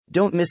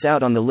Don't miss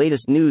out on the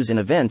latest news and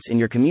events in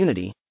your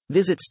community.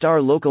 Visit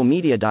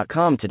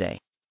starlocalmedia.com today.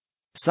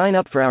 Sign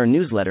up for our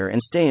newsletter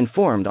and stay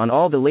informed on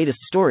all the latest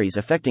stories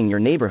affecting your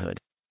neighborhood.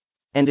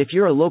 And if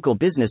you're a local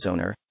business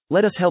owner,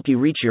 let us help you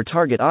reach your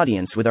target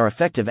audience with our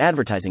effective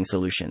advertising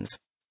solutions.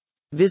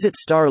 Visit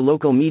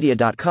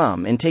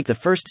starlocalmedia.com and take the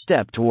first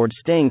step towards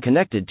staying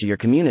connected to your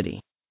community.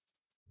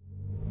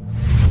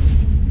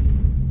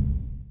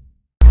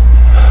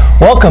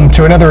 Welcome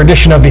to another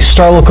edition of the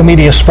Star Local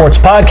Media Sports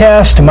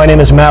Podcast. My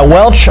name is Matt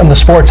Welch. I'm the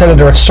sports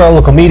editor at Star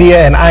Local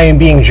Media, and I am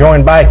being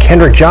joined by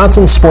Kendrick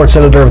Johnson, sports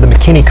editor of the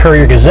McKinney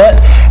Courier-Gazette,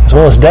 as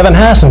well as Devin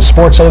Hassan,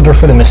 sports editor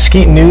for the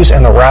Mesquite News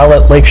and the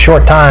Rowlett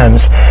Lakeshore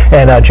Times.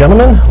 And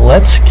gentlemen,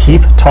 let's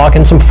keep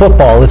talking some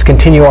football. Let's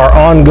continue our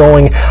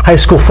ongoing high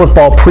school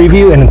football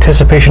preview in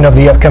anticipation of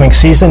the upcoming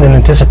season, in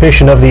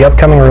anticipation of the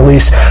upcoming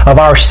release of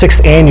our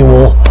 6th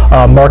annual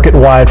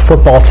market-wide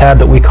football tab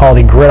that we call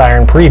the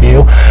Gridiron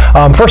Preview.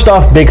 First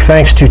off, big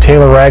thanks to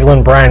Taylor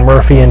Ragland, Brian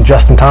Murphy, and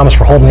Justin Thomas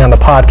for holding me on the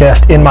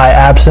podcast in my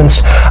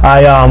absence.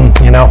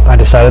 I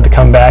decided to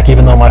come back,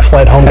 even though my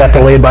flight home got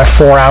delayed by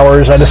 4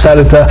 hours. I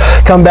decided to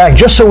come back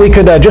just so we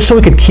could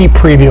keep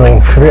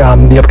previewing for,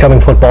 the upcoming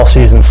football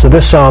season. So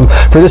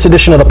for this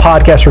edition of the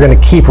podcast, we're going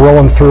to keep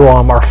rolling through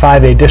our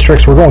 5A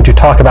districts. We're going to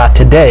talk about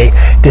today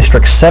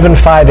District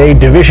 7-5A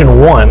Division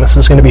 1. This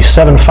is going to be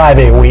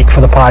 7-5A week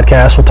for the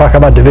podcast. We'll talk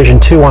about Division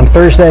 2 on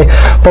Thursday,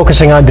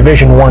 focusing on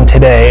Division 1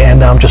 today.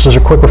 And just as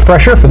a quick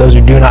refresher, for those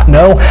who do not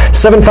know,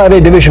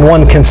 7-5A Division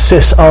 1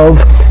 consists of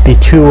the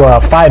two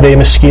 5A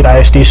Mesquite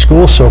ISD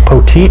schools, so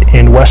Poteet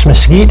in West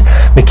Mesquite,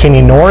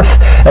 McKinney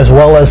North, as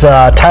well as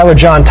Tyler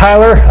John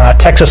Tyler,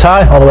 Texas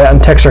High, all the way out in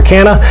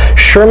Texarkana,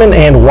 Sherman,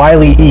 and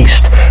Wiley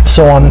East.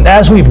 So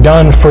as we've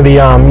done for the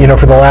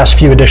for the last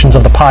few editions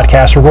of the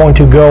podcast, we're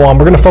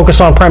going to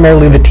focus on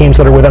primarily the teams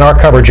that are within our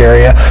coverage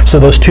area. So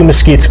those two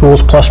Mesquite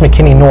schools plus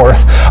McKinney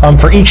North.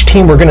 For each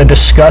team, we're going to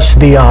discuss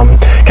the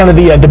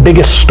the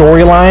biggest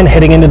storyline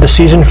heading into the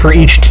season for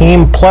each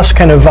team, plus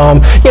kind of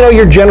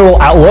your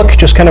general outlook,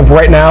 just kind of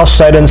right now,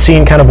 sight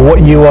unseen, kind of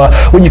what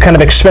you kind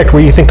of expect,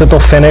 where you think that they'll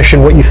finish,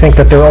 and what you think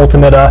that their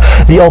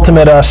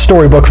ultimate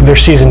storybook for their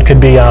season could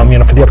be,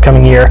 for the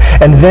upcoming year.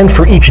 And then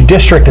for each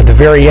district at the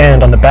very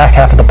end, on the back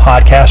half of the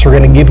podcast, we're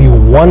going to give you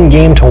one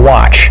game to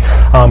watch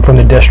from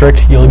the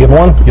district. You'll give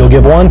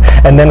one,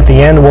 and then at the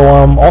end,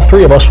 we'll all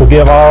three of us will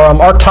give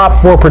our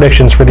top 4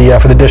 predictions for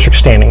the district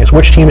standings.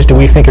 Which teams do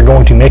we think are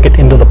going to make it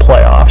into the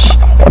playoffs?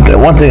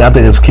 One thing I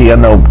think is key. I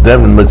know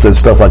Devin looks at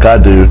stuff like I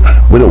do.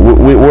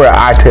 We're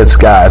eye test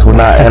guys. We're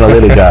not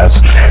analytic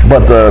guys.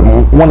 But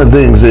one of the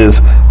things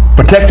is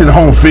protecting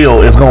home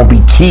field is going to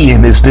be key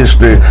in this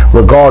district,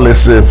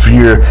 regardless if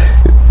you're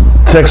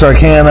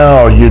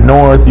Texarkana or you're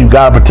North. You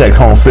got to protect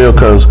home field,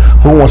 because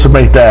who wants to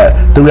make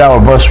that 3-hour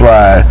bus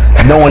ride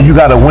knowing you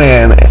got to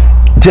win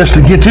just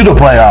to get to the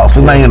playoffs?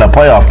 It's not even a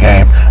playoff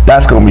game.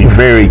 That's going to be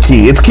very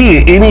key. It's key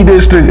in any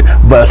district,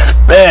 but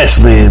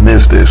especially in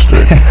this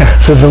district.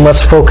 So then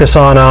let's focus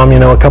on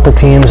a couple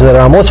teams that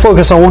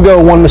we'll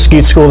go one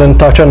Mesquite school, then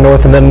touch on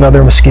North, and then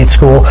another Mesquite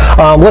school.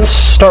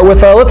 Let's go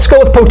with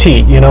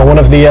Poteet. One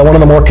of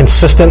the more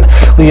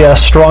consistently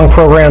strong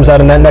programs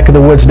out in that neck of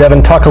the woods.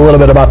 Devin, talk a little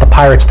bit about the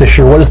Pirates this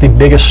year. What is the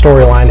biggest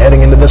storyline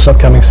heading into this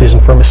upcoming season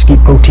for Mesquite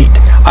Poteet?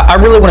 I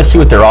really want to see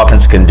what their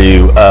offense can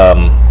do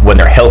when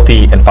they're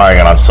healthy and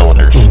firing on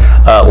cylinders.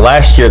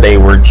 Last year they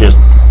were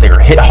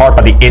hit hard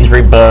by the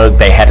injury bug.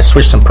 They had to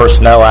switch some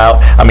personnel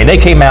out. I mean, they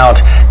came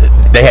out,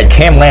 they had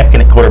Cam Lampkin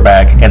at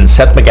quarterback and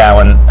Seth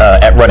McGowan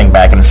at running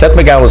back, and Seth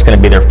McGowan was going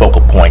to be their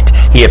focal point.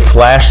 He had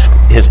flashed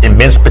his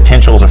immense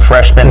potential as a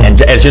freshman,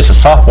 and as just a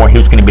sophomore, he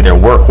was going to be their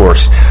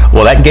workhorse.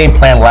 Well, that game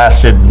plan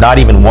lasted not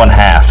even one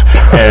half.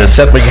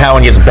 Seth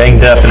McGowan gets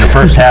banged up in the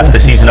first half of the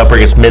season up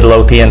against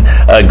Midlothian,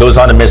 goes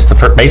on to miss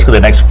basically the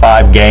next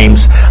 5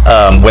 games.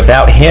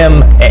 Without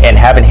him and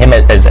having him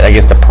as, I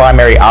guess, the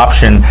primary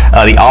option,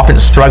 the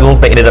offense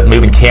struggled. They ended up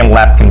moving Cam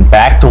Lampkin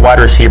back to wide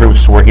receiver, which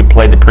is where he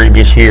played the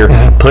previous year,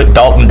 put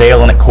Dalton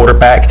Dale in at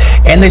quarterback,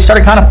 and they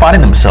started kind of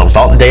finding themselves.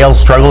 Dalton Dale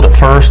struggled at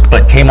first,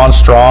 but came on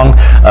strong.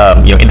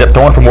 Ended up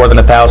throwing for more than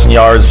 1,000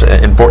 yards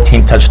and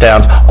 14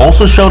 touchdowns.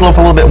 Also showed off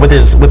a little bit with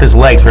his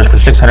legs, for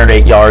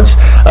 608 yards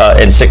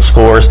and 6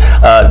 scores.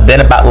 Then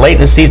about late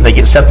in the season, they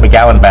get Seth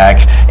McGowan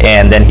back,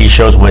 and then he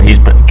shows what he's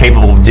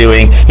capable of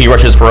doing. He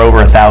rushes for over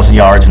 1,000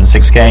 yards in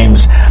 6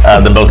 games.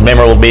 The most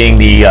memorable being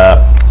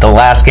the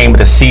last game of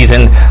the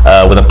season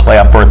with a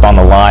playoff berth on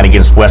the line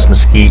against West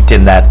Mesquite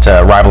in that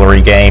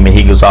rivalry game, and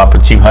he goes off for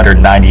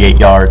 298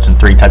 yards and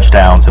 3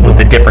 touchdowns, and was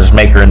the difference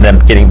maker in them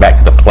getting back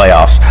to the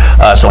playoffs.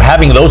 So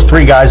having those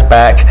 3 guys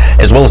back,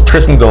 as well as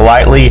Tristan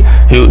Golightly,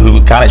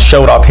 who kind of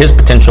showed off his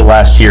potential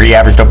last year. He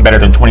averaged up better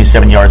than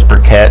 27 yards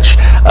per catch.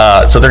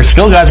 So their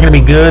skill guys are going to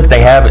be good.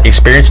 They have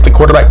experience at the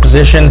quarterback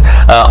position.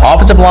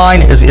 Offensive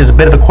line is a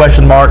bit of a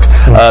question mark.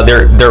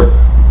 They're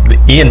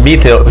Ian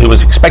Beath, who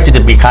was expected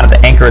to be kind of the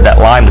anchor of that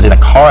line, was in a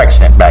car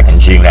accident back in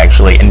June,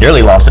 actually, and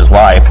nearly lost his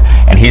life.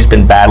 And he's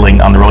been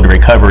battling on the road to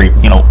recovery,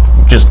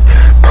 just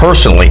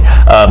personally,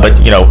 but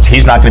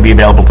he's not going to be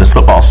available this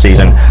football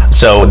season.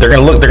 So they're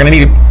going to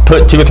need to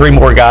put 2 or 3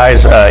 more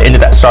guys into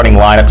that starting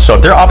lineup. So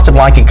if their offensive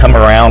line can come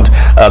around,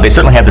 they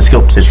certainly have the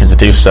skill positions to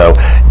do so.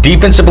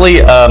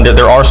 Defensively,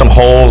 there are some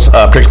holes,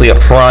 particularly up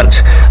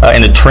front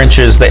in the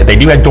trenches. They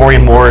do have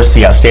Dorian Morris,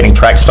 the outstanding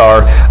track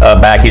star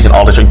back. He's an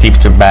all-district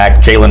defensive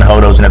back. Jalen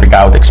Hodo's another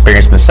guy with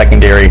experience in the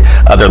secondary.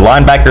 Their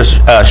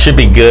linebackers should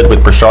be good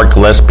with Brashard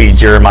Gillespie,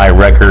 Jeremiah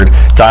Record,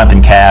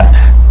 Jonathan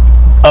Caff.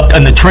 Up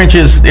in the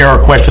trenches, there are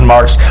question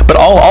marks, but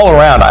all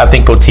around, I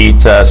think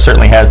Poteet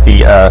certainly has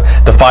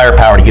the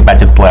firepower to get back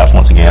to the playoffs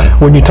once again.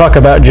 When you talk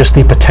about just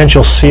the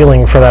potential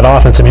ceiling for that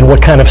offense, I mean,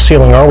 what kind of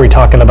ceiling are we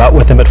talking about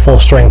with him at full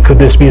strength? Could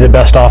this be the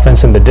best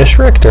offense in the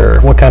district,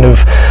 or what kind of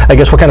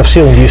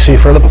ceiling do you see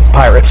for the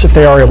Pirates if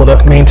they are able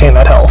to maintain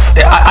that health?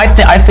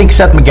 I think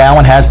Seth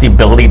McGowan has the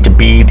ability to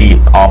be the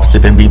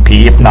offensive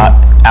MVP, if not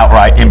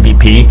outright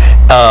MVP.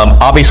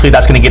 Obviously,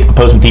 that's going to get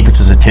opposing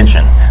defense's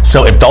attention.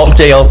 So if Dalton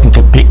Dale can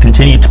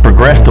continue to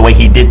progress the way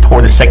he did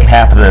toward the second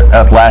half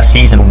of last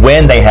season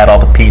when they had all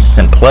the pieces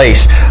in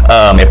place,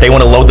 if they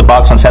want to load the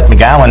box on Seth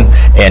McGowan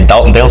and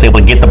Dalton Dale's able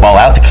to get the ball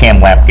out to Cam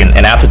Lampkin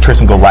and out to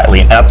Tristan Golightly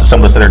and out to some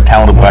of those other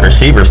talented wide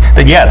receivers,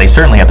 then yeah, they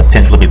certainly have the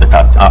potential to be the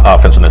top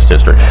offense in this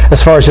district.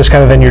 As far as just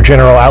kind of then your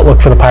general outlook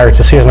for the Pirates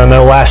this season, I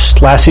know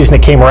last season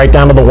it came right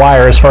down to the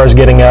wire as far as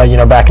getting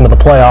back into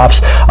the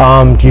playoffs.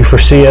 Do you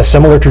foresee a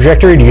similar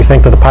trajectory? Do you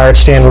think that the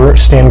Pirates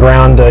stand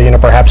ground,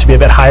 perhaps be a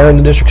bit higher in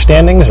the district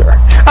standings? Or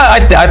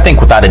I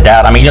think without a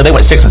doubt. I mean, they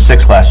went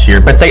 6-6 last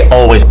year, but they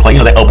always play.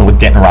 They open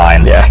with Denton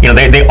Ryan. Yeah.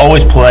 They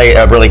always play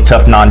a really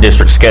tough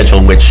non-district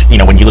schedule, which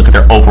when you look at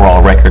their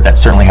overall record, that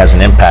certainly has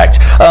an impact.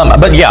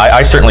 But yeah,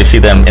 I certainly see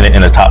them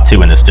in the top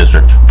 2 in this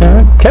district. All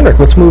right, Kendrick,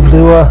 let's move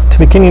to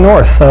McKinney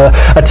North,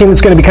 a team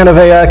that's going to be kind of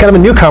a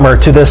newcomer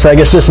to this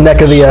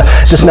neck of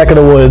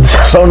the woods.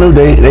 So new.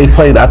 They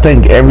played. I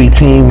think every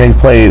team they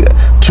played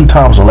 2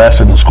 times or less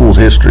in the school's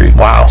history.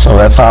 Wow. So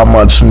that's how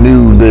much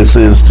new this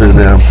is to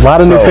them. A lot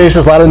of new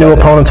faces, a lot of new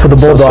opponents for the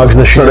Bulldogs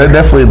this year. So they're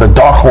definitely the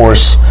dark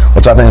horse,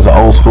 which I think is an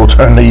old school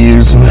term to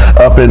use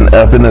up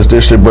in this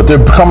district. But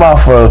they've come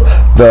off of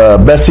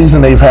the best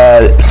season they've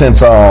had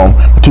since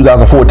the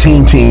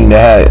 2014 team. They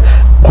had,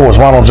 of course,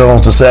 Ronald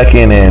Jones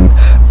II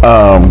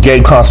and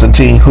Gabe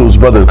Constantine, whose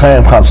brother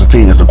Cam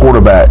Constantine is the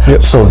quarterback.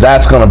 Yep. So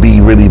that's going to be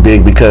really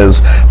big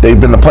because they've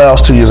been in the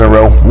playoffs 2 years in a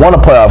row. Won a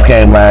playoff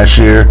game last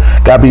year.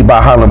 Got beat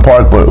by Highland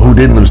Park, but who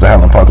didn't lose to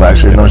Highland Park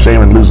last year? No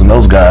shame in losing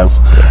those guys.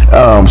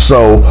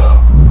 So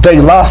they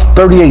lost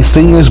 38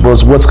 seniors,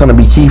 but what's going to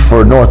be key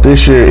for North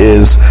this year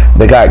is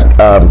they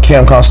got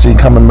Cam Constantine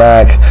coming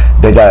back.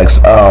 They got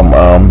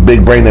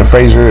Big Brandon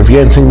Frazier. If you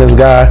hadn't seen this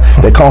guy,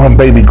 they call him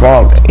Baby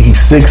Gronk. He's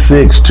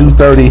 6'6",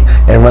 230,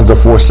 and runs a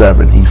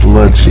 4.7. He's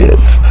legit.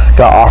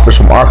 Got offers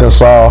from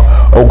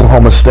Arkansas,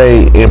 Oklahoma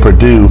State, and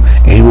Purdue,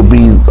 and he will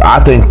be, I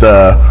think,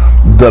 the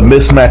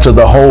mismatch of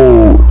the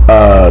whole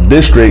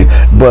district.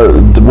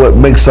 But what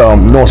makes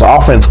North's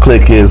offense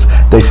click is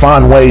they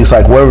find ways,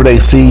 like wherever they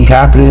see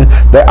happening.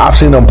 I've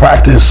seen them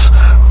practice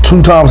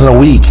 2 times in a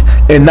week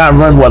and not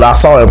run what I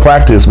saw in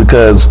practice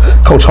because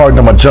Coach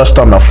Hardin adjust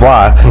on the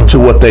fly to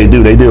what they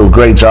do. They do a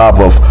great job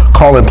of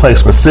calling plays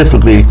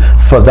specifically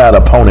for that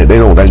opponent. They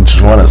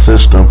just run a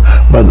system.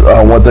 But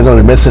what they're going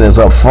to be missing is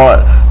up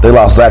front. They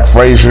lost Zach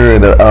Frazier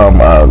and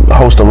a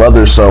host of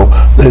others, so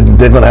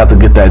they're going to have to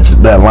get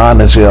that line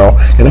to gel.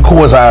 And of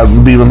course,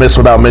 I'd be remiss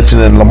without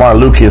mentioning Lamar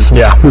Lucas,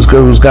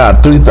 who's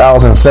got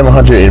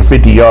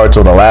 3,750 yards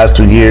over the last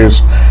 2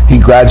 years. He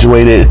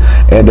graduated,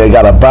 and they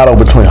got a battle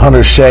between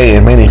Hunter Shea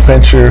and Manny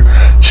Fincher.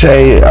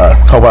 Shea,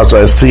 hope I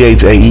said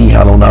Chae.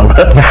 I don't know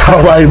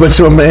how right, but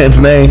your man's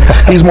name.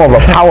 He's more of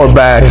a power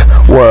back,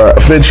 where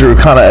Fincher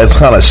is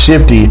kind of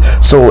shifty.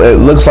 So it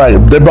looks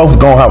like they're both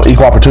going to have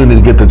equal opportunity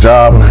to get the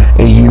job,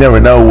 and you never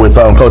know with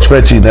Coach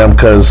Fetchy and them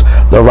because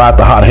they'll ride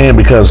the hot hand.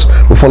 Because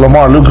before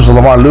Lamar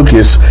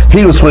Lucas,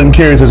 he was splitting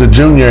carries as a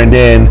junior, and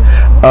then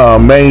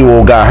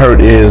Manuel got hurt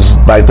his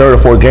like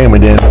 3rd or 4th game,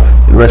 and then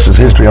the rest is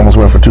history. Almost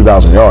went for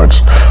 2,000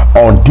 yards.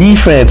 On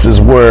defense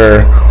is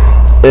where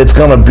it's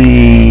going to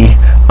be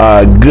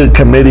a good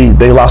committee.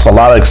 They lost a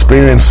lot of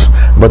experience,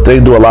 but they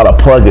do a lot of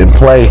plug and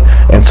play,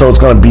 and so it's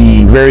going to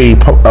be very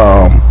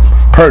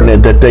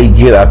pertinent that they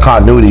get a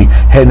continuity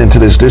heading into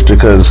this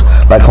district because,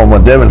 like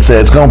Homer Devin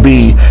said, it's going to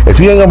be, if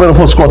you ain't going to be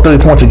able to score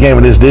 30 points a game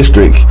in this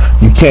district,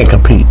 you can't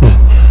compete.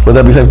 Would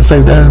that be safe to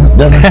say, Devin?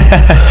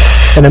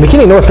 And at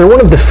McKinney North, they're one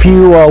of the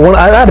few,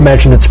 I'd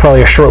imagine it's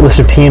probably a short list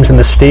of teams in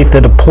the state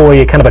that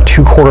deploy kind of a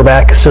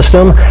 2-quarterback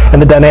system.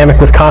 And the dynamic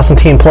with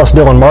Constantine plus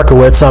Dylan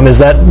Markowitz, is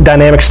that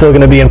dynamic still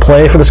going to be in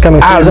play for this coming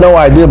season? I have no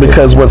idea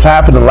because what's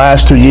happened in the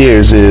last 2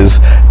 years is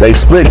they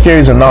split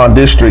carries in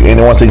non-district, and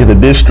then once they get the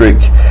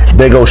district,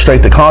 they go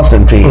straight to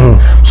Constantine.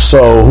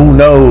 So who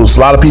knows? A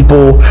lot of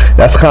people,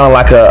 that's kind of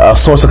like a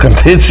source of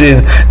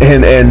contention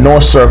in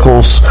North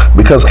circles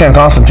because Cam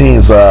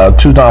Constantine's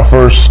 2-time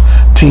first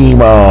team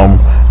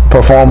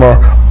performer.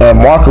 And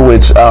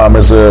Markowitz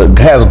has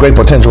a great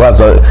potential.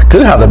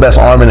 Could have the best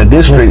arm in the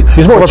district.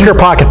 He's more of a pure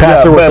pocket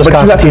passer. But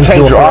you have to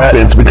change your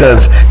offense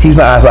because he's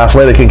not as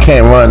athletic and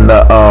can't run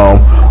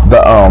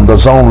the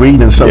zone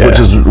read and stuff, which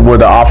is where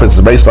the offense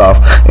is based off.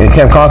 And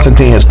Cam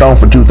Constantine has thrown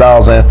for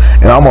 2,000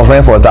 and almost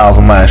ran for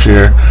 1,000 last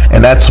year,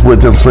 and that's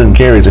with them splitting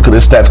carries.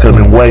 His stats could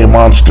have been way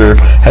monster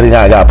had he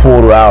not got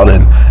pulled out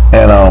and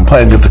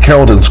playing against the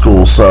Carrollton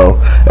school. So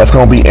that's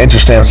going to be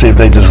interesting to see if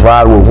they just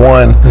ride with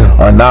one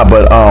or not.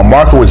 But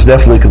Markowitz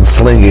definitely can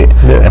sling it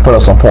and put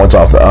up some points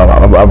off the.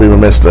 I'll be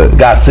remiss. The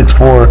guy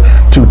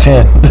 6'4",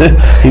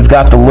 210. He's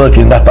got the look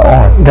and got the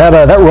arm.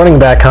 That running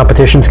back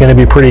competition is going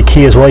to be pretty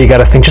key as well. You got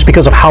to think just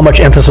because of how much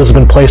emphasis has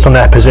been placed on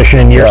that position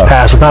in years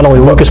past with not only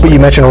Lucas, but you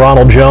mentioned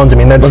Ronald Jones. I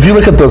mean, that's. If you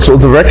look at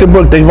the record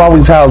book, they've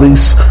always had at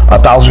least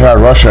 1,000-yard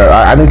rusher.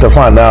 I need to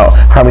find out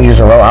how many years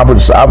in a row.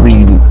 I'll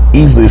be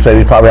easily say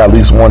they probably had at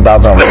least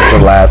 1,000-yard rusher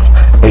the last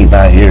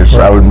 8-9 years.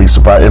 So I wouldn't be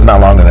surprised if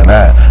not longer than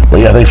that. But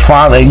yeah,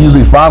 they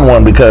usually find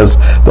one because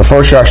the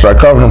first year I started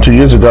covering them 2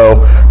 years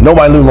ago,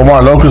 nobody knew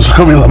Lamar Lucas was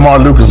going to be Lamar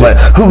Lucas. Like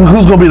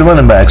who's going to be the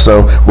running back?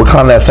 So we're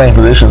kind of that same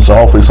position. So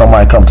hopefully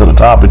somebody come to the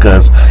top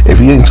because if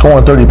you ain't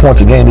scoring 30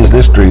 points a game in this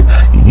district,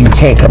 you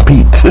can't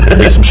compete. There'll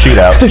be some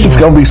shootouts. It's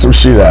going to be some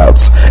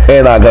shootouts.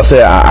 And like I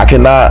said, I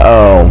cannot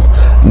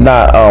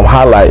not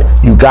highlight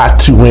you got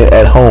to win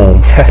at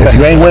home. If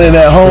you ain't winning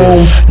at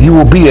home, you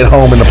will be at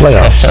home in the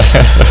playoffs.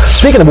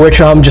 Speaking of which,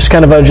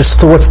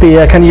 just what's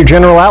the kind of your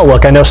general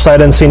outlook? I know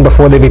sight unseen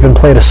before they've even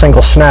played a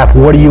single snap.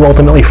 What do you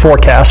ultimately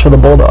forecast for the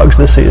Bulldogs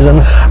this season?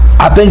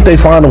 I think they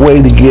find a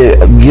way to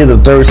get a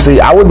third seed.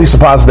 I wouldn't be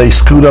surprised if they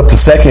scoot up to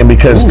second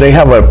because they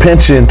have a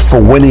penchant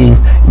for winning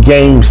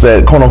games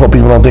that quote unquote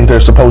people don't think they're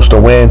supposed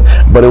to win.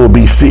 But it would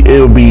be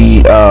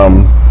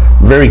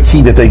very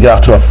key that they get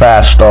off to a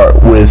fast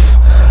start with.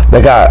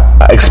 They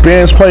got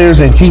experienced players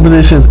in key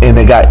positions and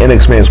they got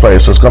inexperienced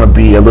players, so it's going to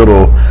be a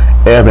little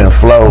ebb and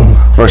flow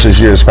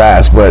versus years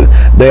past. But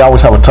they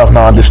always have a tough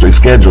non-district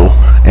schedule,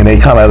 and they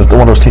kind of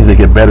one of those teams that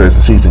get better as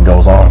the season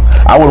goes on.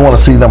 I wouldn't want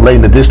to see them late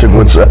in the district,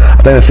 which I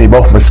think I see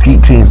both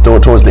Mesquite teams do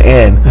it towards the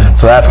end.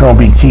 So that's going to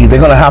be key. They're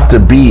going to have to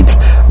beat,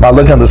 by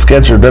looking at the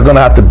schedule, they're going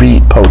to have to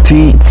beat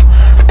Poteet,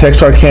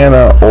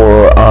 Texarkana,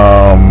 or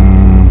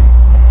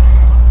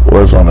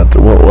what's one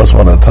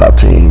of the top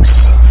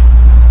teams?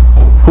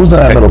 Who's in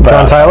that middle battle?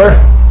 John Tyler?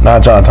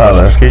 Not John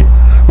Tyler.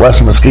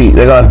 West Mesquite.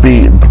 They're going to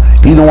beat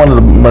either one of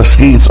the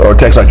Mesquites or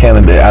Texarkana.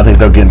 I think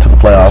they'll get into the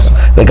playoffs.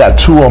 They got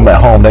two of them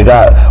at home. They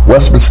got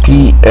West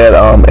Mesquite at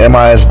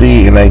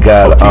MISD, and they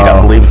got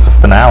I believe it's the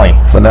finale.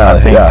 I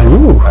think. Yeah.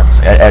 Ooh.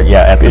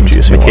 At the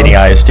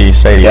McKinney ISD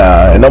Stadium.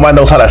 Yeah, and nobody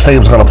knows how that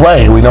stadium's going to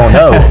play. We don't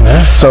know.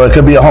 So it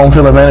could be a home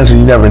field advantage, and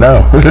you never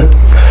know.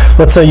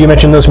 Let's say you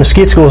mentioned those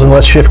Mesquite schools, and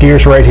let's shift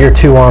gears right here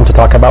to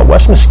talk about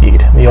West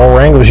Mesquite. The old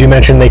Wranglers, you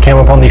mentioned they came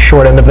up on the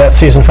short end of that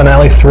season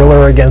finale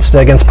thriller against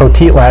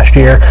Poteet last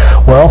year.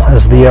 Well,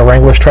 as the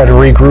Wranglers try to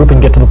regroup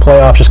and get to the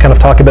playoffs, just kind of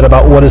talk a bit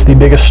about what is the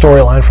biggest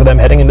storyline for them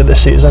heading into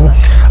this season.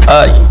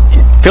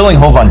 Filling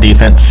holes on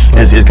defense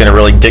is going to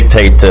really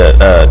dictate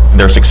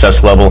their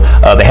success level.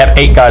 They have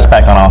 8 guys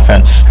back on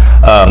offense.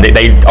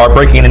 They are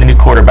breaking in a new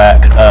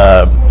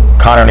quarterback.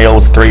 Connor Neal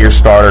was a 3-year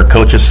starter,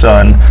 coach's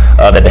son,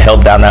 that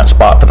held down that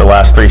spot for the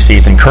last 3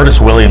 seasons. Curtis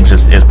Williams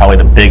is probably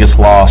the biggest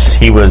loss.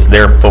 He was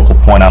their focal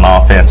point on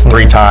offense.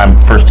 3-time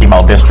first-team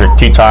All-District,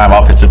 2-time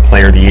Offensive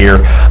Player of the Year.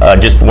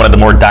 Just one of the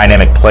more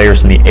dynamic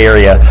players in the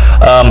area.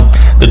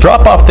 The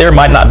drop-off there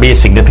might not be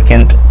as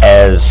significant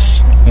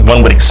as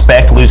one would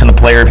expect losing a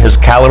player of his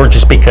caliber,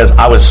 just because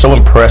I was so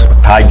impressed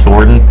with Ty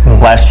Jordan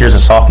last year as a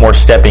sophomore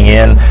stepping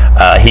in.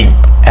 He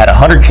had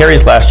 100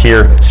 carries last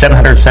year,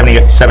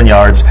 777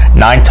 yards,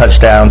 9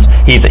 touchdowns.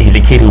 He's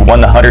a kid who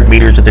won the 100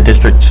 meters at the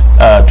district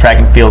track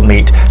and field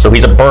meet, so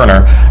he's a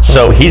burner.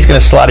 So he's going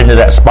to slide into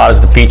that spot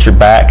as the feature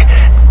back.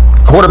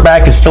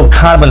 Quarterback is still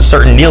kind of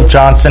uncertain. Neil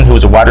Johnson, who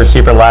was a wide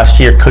receiver last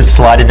year, could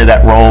slide into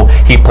that role.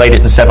 He played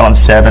it in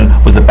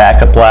 7-on-7, was the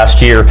backup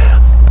last year.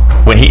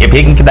 If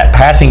he can get that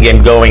passing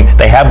game going,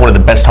 they have one of the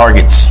best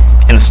targets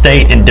in the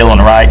state in Dylan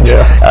Wright.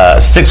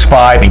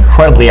 6'5",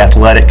 incredibly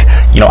athletic.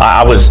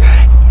 I was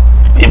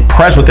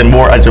impressed with him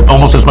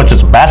almost as much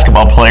as a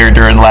basketball player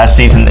during last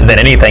season than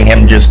anything.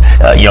 Him just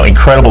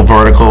incredible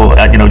vertical,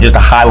 just a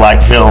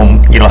highlight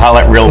film,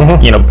 highlight reel,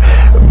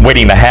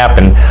 waiting to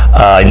happen.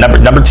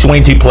 Number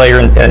 22 player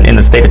in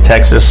the state of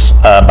Texas,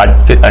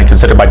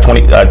 considered by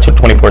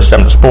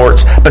 24/7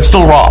 Sports, but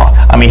still raw.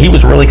 I mean, he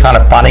was really kind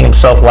of finding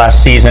himself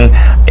last season,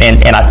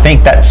 and I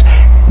think that's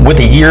with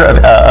a year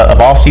of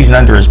off season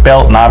under his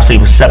belt, and obviously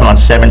with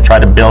 7-on-7, tried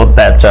to build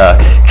that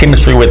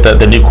chemistry with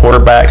the new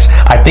quarterbacks.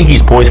 I think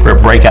he's poised for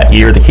a breakout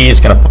year. The key is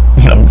going to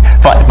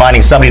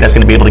finding somebody that's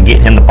going to be able to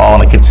get him the ball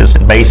on a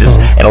consistent basis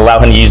and allow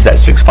him to use that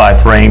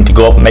 6'5" frame to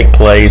go up and make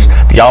plays.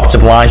 The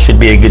offensive line should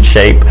be in good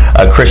shape.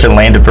 Christian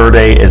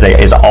Landaverde is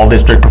an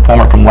all-district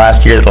performer from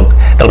last year.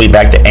 That'll be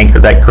back to anchor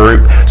that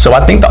group. So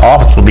I think the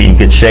offense will be in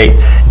good shape.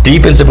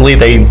 Defensively,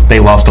 they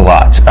lost a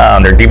lot.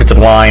 Their defensive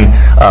line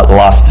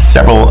lost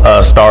several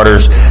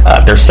starters.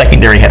 Their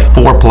secondary had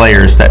 4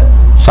 players that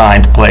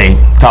signed to play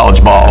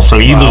college ball. So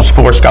you lose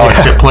 4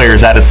 scholarship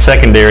players out of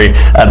secondary.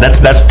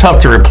 That's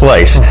tough to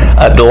replace.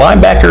 The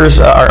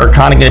linebackers are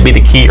kind of going to be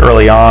the key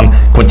early on.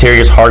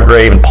 Quintarius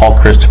Hargrave and Paul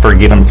Christopher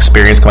give them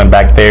experience coming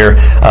back there.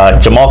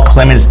 Jamal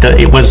Clemens,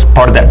 it was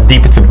part of that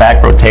defensive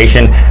back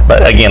rotation.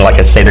 But again, like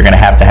I say, they're going to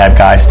have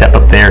guys step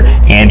up there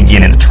and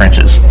get in the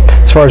trenches.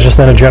 As far as just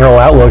then a general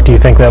outlook, do you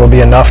think that'll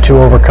be enough to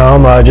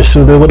overcome? Just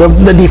so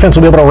the defense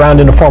will be able to round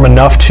into form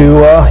enough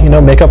to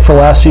make up for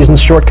last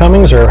season's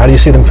shortcomings, or how do you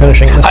see them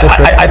finishing in this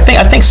district?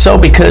 I think so,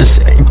 because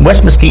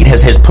West Mesquite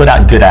has put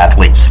out good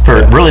athletes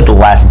for really the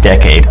last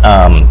decade,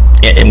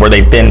 and where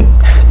they've been,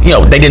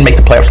 they didn't make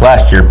the playoffs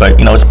last year, but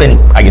it's been,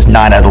 I guess,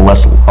 9 out of the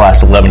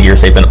last 11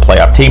 years they've been a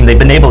playoff team. They've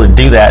been able to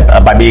do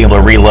that by being able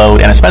to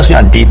reload, and especially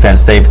on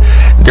defense,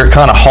 their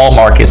kind of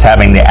hallmark is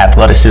having the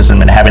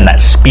athleticism and having that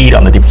speed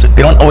on the defense.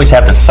 They don't always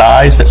have the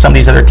size that some of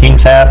these other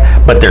teams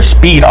have, but their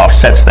speed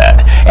offsets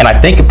that. And I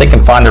think if they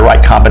can find the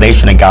right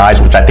combination of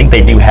guys, which I think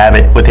they do have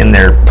it within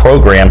their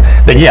program,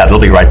 then yeah, they'll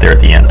be right there at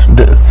the end.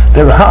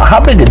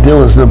 How big a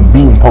deal is them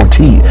beating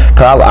Poteet?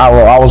 Because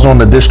I was on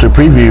the district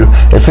preview.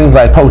 It seems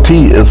like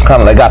Poteet is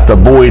kind of, they got the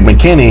Boyd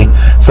McKinney,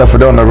 except for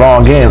doing the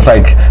wrong game. It's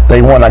like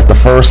they won like the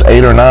first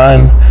 8 or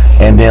 9,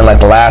 and then like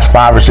the last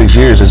 5 or 6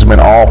 years it's been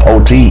all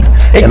Poteet.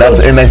 And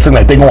they seem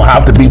like they're going to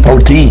have to beat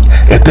Poteet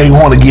if they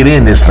want to get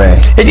in this thing.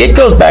 It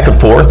goes back and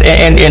forth,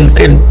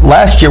 and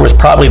last year was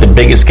probably the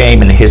biggest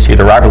game in the history of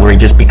the rivalry,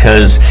 just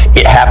because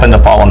it happened to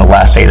fall on the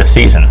last day of the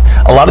season.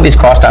 A lot of these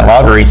crosstown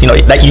rivalries,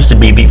 that used to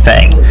be the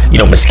thing.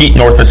 Mesquite,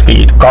 North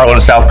Mesquite,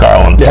 Garland, South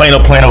Garland,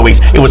 Plano weeks.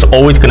 It was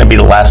always going to be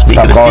the last week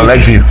of the season.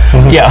 Lakeview.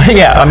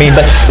 Yeah. I mean,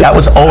 but that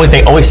was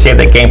they always saved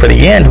that game for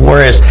the end.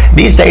 Whereas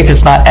these days,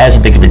 it's not as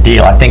big of a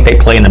deal. I think they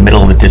play in the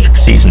middle of the district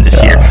season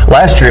this year.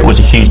 Last year, it was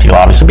a huge deal,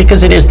 obviously,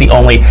 because it is they're the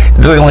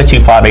only 2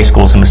 5A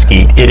schools in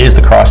Mesquite. It is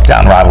the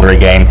crosstown rivalry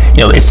game.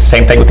 It's the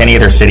same thing with any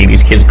other city.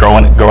 These kids grow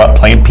up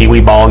playing pee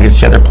wee ball against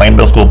each other, playing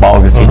middle school ball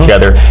against each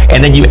other,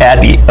 and then you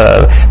add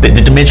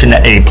the dimension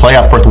that a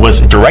playoff berth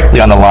was directly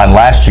on the line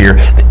last year.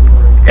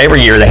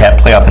 Every year they have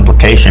playoff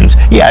implications.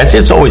 Yeah,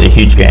 it's always a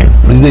huge game.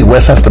 Do you think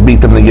West has to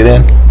beat them to get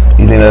in?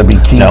 You think that'd be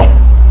key? No.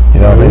 You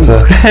know what I mean? So,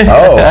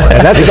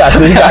 and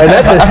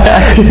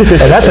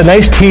that's a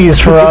nice tease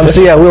for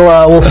so yeah,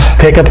 we'll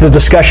pick up the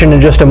discussion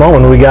in just a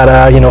moment. We got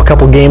a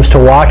couple games to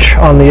watch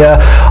on the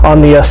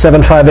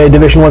 7-5A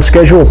Division I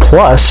schedule,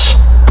 plus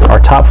our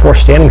top 4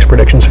 standings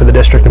predictions for the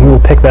district, and we will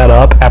pick that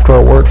up after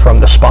a word from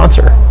the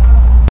sponsor.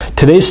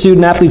 Today's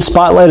Student Athlete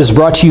Spotlight is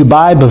brought to you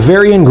by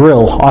Bavarian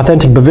Grill,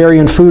 authentic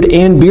Bavarian food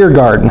and beer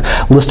garden.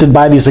 Listed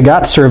by the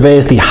Zagat survey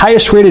as the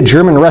highest rated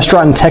German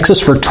restaurant in Texas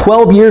for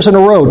 12 years in a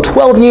row.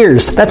 12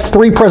 years! That's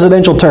 3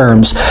 presidential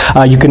terms.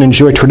 You can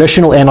enjoy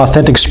traditional and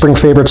authentic spring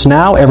favorites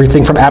now.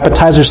 Everything from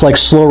appetizers like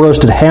slow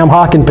roasted ham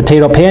hock and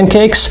potato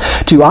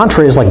pancakes to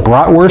entrees like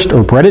bratwurst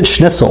or breaded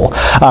schnitzel.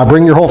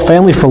 Bring your whole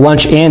family for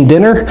lunch and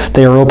dinner.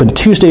 They are open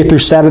Tuesday through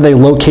Saturday,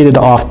 located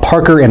off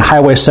Parker and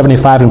Highway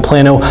 75 in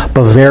Plano.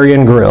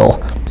 Bavarian Grill.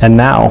 And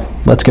now,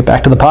 let's get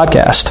back to the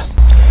podcast.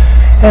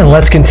 And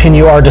let's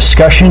continue our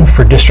discussion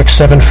for District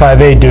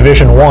 7-5A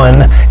Division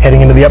I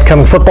heading into the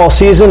upcoming football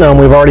season.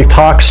 We've already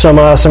talked some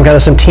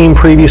team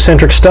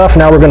preview-centric stuff.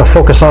 Now we're going to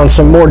focus on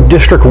some more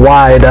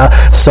district-wide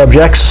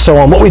subjects.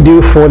 So what we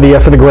do for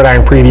the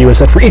Gridiron preview is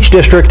that for each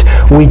district,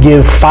 we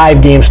give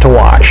 5 games to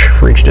watch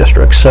for each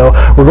district. So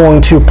we're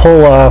going to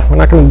pull. We're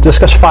not going to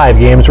discuss 5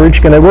 games. We're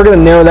going to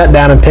narrow that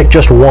down and pick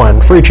just 1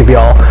 for each of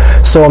y'all.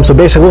 So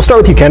basically, we'll start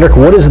with you, Kendrick.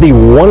 What is the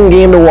 1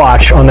 game to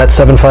watch on that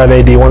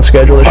 7-5A D1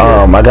 schedule this year?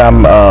 I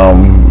got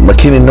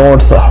McKinney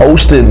North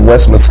hosting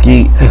West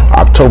Mesquite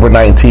October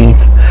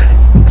 19th.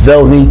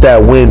 They'll need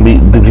that win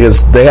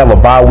because they have a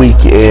bye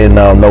week in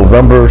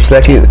November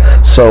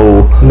 2nd.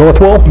 So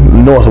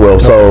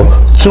Northwell. So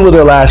 2 of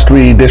their last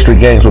 3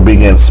 district games will be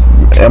against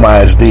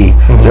MISD.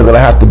 They're going to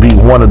have to beat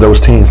one of those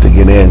teams to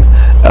get in.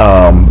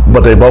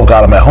 But they both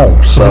got them at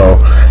home. So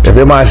if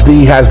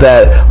MISD has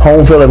that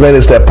home field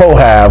advantage that Poe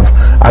have,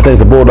 I think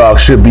the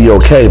Bulldogs should be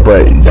okay.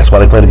 But that's why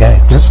they play the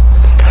games.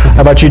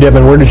 How about you,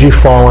 Devin? Where did you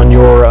fall on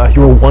your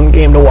 1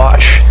 game to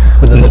watch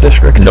within the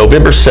district?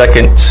 November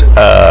 2nd,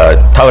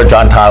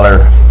 John Tyler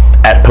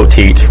at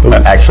Poteet,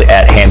 actually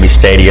at Hanby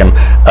Stadium.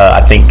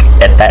 I think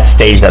at that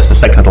stage, that's the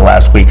second to the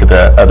last week of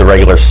the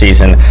regular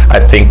season. I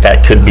think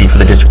that could be for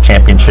the district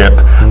championship.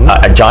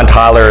 John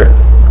Tyler,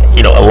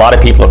 a lot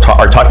of people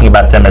are talking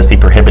about them as the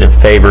prohibitive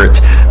favorite.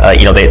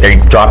 They're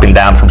dropping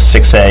down from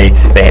 6A.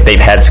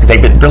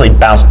 They've been really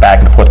bounced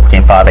back and forth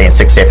between 5A and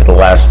 6A for the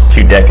last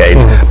 2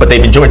 decades. But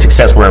they've enjoyed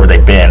success wherever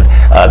they've been.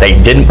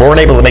 They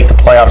weren't able to make the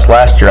playoffs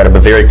last year out of a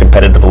very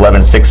competitive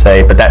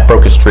 11-6A, but that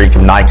broke a streak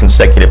of 9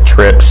 consecutive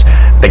trips.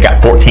 They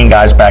got 14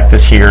 guys back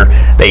this year.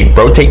 They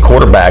rotate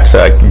quarterbacks.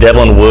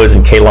 Devlin Woods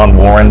and Kaylon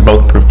Warren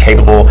both proved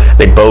capable.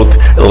 They both,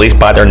 at least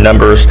by their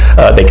numbers,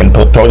 they can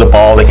throw the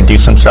ball. They can do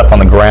some stuff on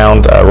the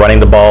ground. running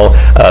the ball.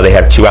 They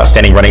have two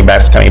outstanding running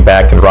backs coming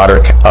back, and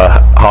Roderick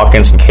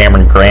Hawkins and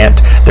Cameron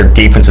Grant. Their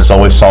defense is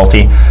always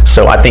salty.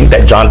 So I think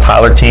that John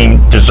Tyler team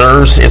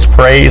deserves its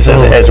praise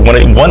as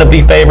one of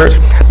the favorites.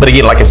 But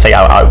again, like I say,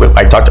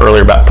 I talked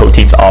earlier about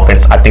Poteet's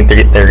offense. I think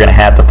they're going to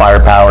have the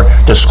firepower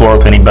to score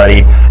with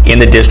anybody in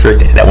the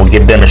district that will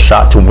give them a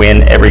shot to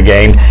win every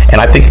game.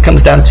 And I think it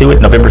comes down to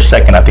it. November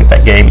 2nd, I think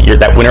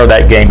that winner of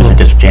that game is the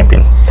district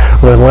champion.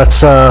 Well,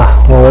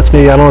 let's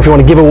be. I don't know if you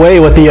want to give away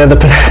what the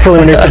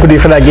preliminary pick would be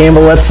for that game,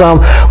 but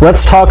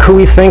let's talk who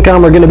we think are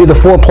going to be the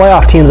 4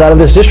 playoff teams out of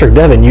this district.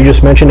 Devin, you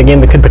just mentioned a game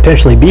that could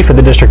potentially be for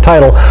the district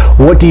title.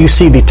 What do you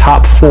see the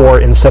top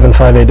 4 in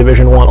 7-5A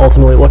Division I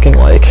ultimately looking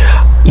like?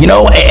 You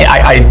know,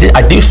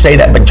 I do say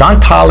that, but John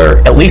Tyler,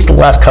 at least the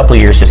last couple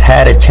of years, has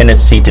had a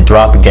tendency to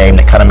drop a game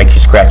that kind of makes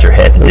you scratch your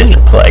head in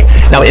district play.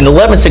 Now, in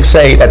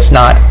 11-6A, that's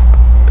not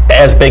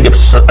as big of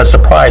a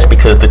surprise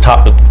because at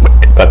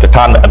the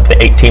time of the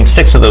 8 teams,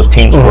 6 of those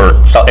teams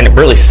were, and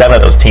really 7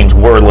 of those teams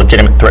were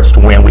legitimate threats to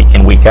win week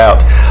in, week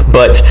out.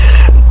 But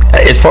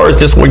as far as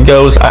this one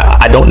goes,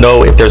 I don't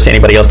know if there's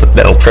anybody else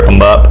that'll trip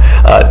them up.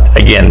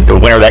 Again, the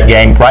winner of that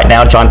game, right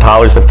now, John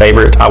Tyler's the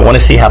favorite. I want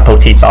to see how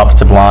Poteet's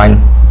offensive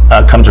line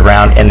comes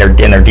around and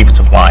their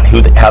defensive line,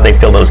 how they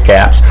fill those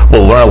gaps.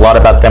 We'll learn a lot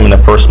about them in the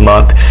first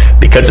month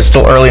because it's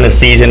still early in the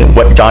season.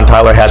 What John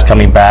Tyler has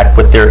coming back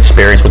with their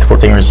experience with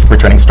 14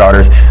 returning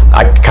starters,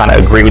 I kind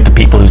of agree with the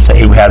people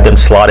who have them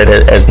slotted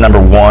as number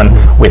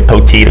 1 with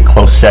Poteet a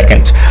close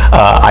second.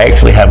 I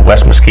actually have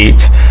West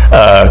Mesquite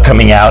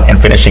coming out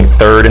and finishing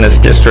 3rd in this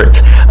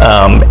district,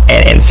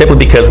 and simply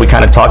because we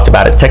kind of talked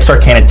about it,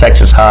 Texarkana,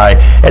 Texas High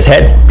has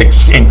had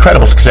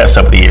incredible success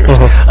over the years.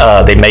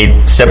 They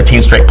made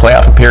 17 straight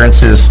playoff appearances.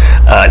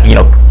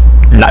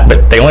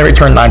 But they only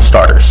returned 9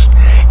 starters,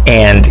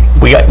 and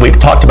we've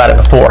talked about it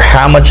before.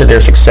 How much of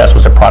their success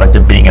was a product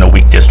of being in a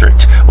weak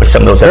district with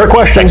some of those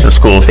Texas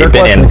schools they've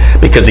been in?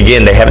 Because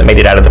again, they haven't made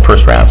it out of the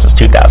first round since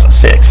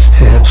 2006.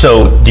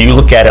 So, do you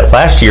look at it?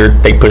 Last year,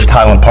 they pushed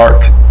Highland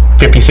Park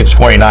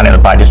 56-49 in the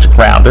bi-district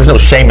round. There's no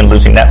shame in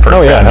losing that first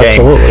round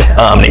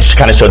game. They just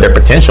kind of showed their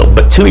potential.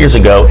 But 2 years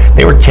ago,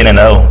 they were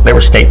 10-0. They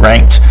were state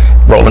ranked,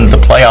 rolled into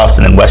the playoffs,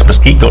 and then West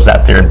Mesquite goes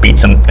out there and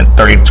beats them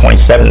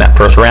 30-27 that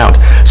first round.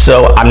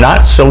 So I'm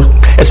not so,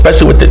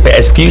 especially with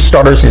as few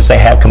starters as they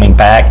have coming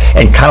back,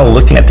 and kind of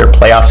looking at their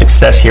playoff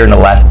success here in the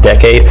last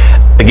decade.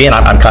 Again,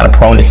 I'm kind of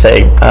prone to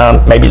say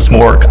maybe it's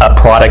more a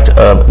product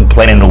of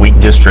playing in a weak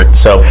district.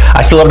 So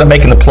I still have them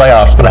making the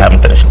playoffs, but I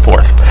haven't finished in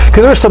 4th.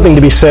 Because there's something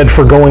to be said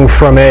for going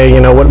from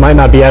what might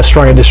not be as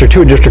strong a district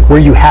to a district where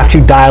you have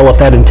to dial up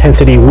that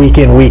intensity week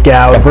in, week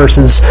out,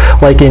 versus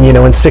like in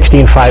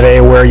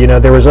 16-5A where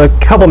there was a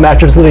couple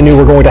matchups that they knew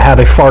were going to have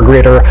a far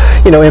greater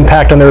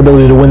impact on their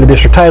ability to win the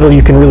district title.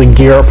 You can really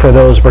gear up for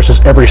those versus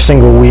every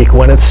single week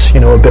when it's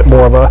a bit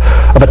more of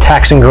a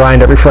taxing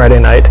grind every Friday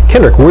night.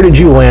 Kendrick, where did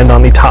you land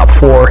on the top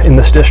 4 in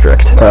this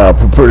district?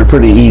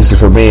 Pretty easy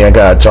for me. I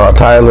got John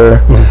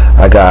Tyler,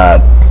 I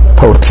got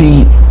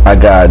Poteet, I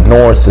got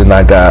North, and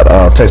I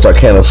got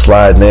Texarkana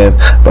sliding in.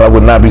 But I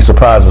would not be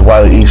surprised if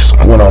Wiley East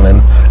went on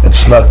and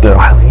snuck them.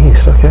 Wiley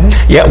East, okay.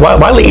 Yeah,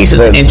 Wiley East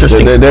is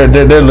interesting.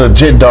 They're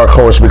legit dark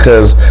horse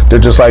because they're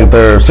just like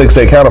their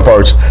 6A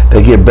counterparts.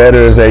 They get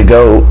better as they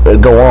go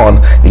on.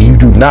 And you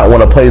do not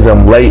want to play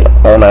them late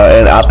and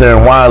out there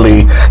in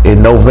Wiley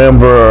in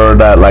November or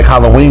like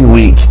Halloween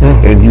week,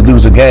 and you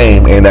lose a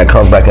game, and that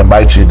comes back and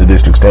bites you in the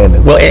district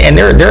standings. Well, and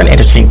they're an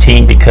interesting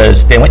team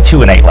because they went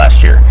 2-8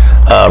 last year.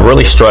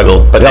 Really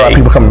struggled, but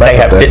they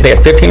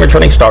have 15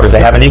 returning starters.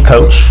 They have a new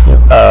coach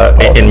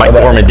in Mike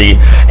Ormandy,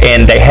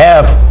 and they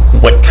have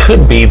what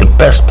could be the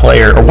best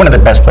player, or one of the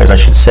best players, I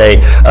should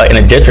say, in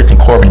a district in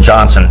Corbin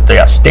Johnson, the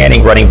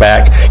outstanding running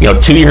back.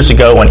 2 years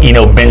ago when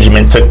Eno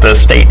Benjamin took the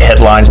state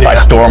headlines by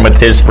storm with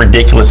his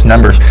ridiculous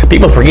numbers,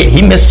 people forget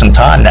he missed some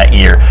time that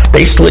year.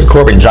 They slid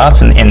Corbin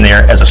Johnson in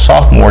there as a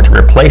sophomore to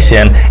replace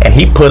him, and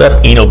he put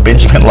up Eno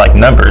Benjamin-like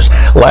numbers.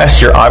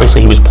 Last year,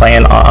 obviously, he was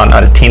playing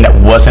on a team that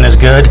wasn't as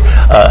good,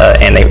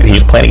 and he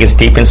was playing against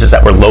defenses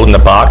that were loading the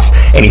box,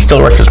 and he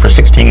still rushes for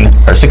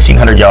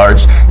 1,600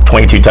 yards,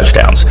 22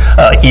 touchdowns,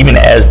 even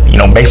as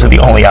basically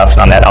the only option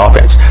on that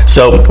offense.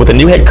 So with a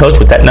new head coach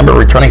with that number of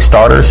returning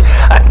starters,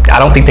 I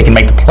don't think they can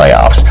make the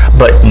playoffs,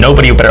 but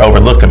nobody better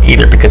overlook him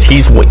either because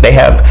they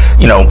have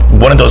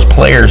one of those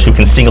players who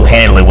can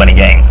single-handedly win a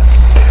game.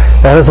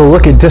 That is a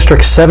look at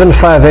District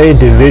 7-5A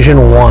Division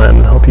I.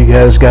 Hope you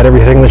guys got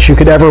everything that you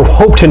could ever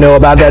hope to know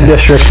about that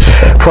district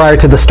prior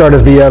to the start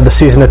of the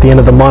season at the end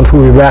of the month.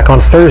 We'll be back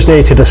on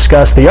Thursday to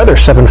discuss the other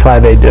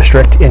 7-5A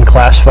district in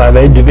Class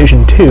 5A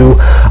Division II.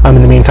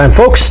 In the meantime,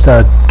 folks,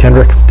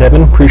 Kendrick,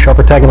 Devin, appreciate y'all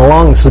for tagging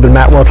along. This has been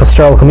Matt Welch with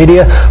Star Local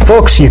Media.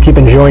 Folks, you keep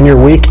enjoying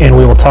your week, and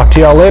we will talk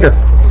to y'all later.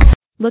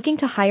 Looking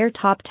to hire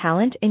top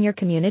talent in your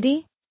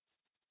community?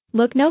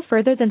 Look no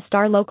further than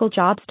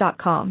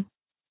StarLocalJobs.com.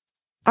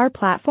 Our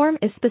platform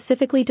is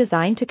specifically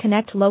designed to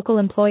connect local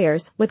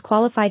employers with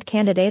qualified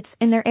candidates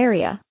in their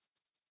area.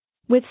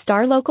 With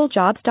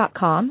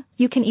StarLocalJobs.com,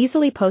 you can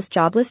easily post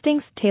job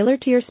listings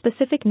tailored to your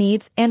specific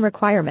needs and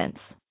requirements.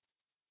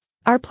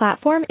 Our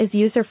platform is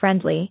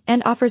user-friendly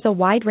and offers a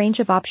wide range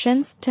of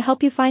options to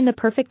help you find the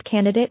perfect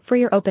candidate for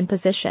your open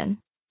position.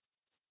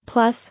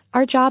 Plus,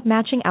 our job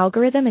matching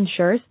algorithm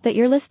ensures that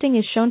your listing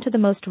is shown to the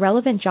most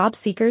relevant job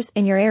seekers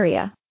in your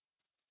area.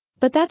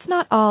 But that's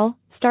not all.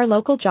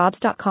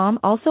 StarLocalJobs.com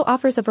also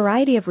offers a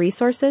variety of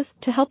resources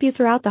to help you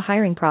throughout the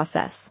hiring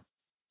process.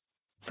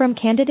 From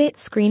candidate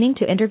screening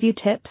to interview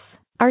tips,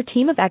 our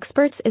team of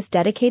experts is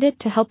dedicated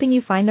to helping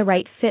you find the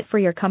right fit for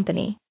your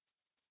company.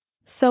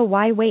 So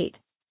why wait?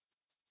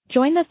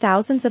 Join the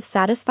thousands of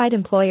satisfied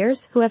employers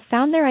who have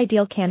found their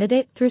ideal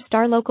candidate through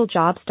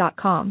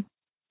StarLocalJobs.com.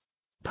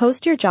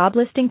 Post your job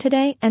listing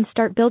today and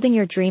start building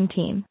your dream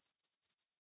team.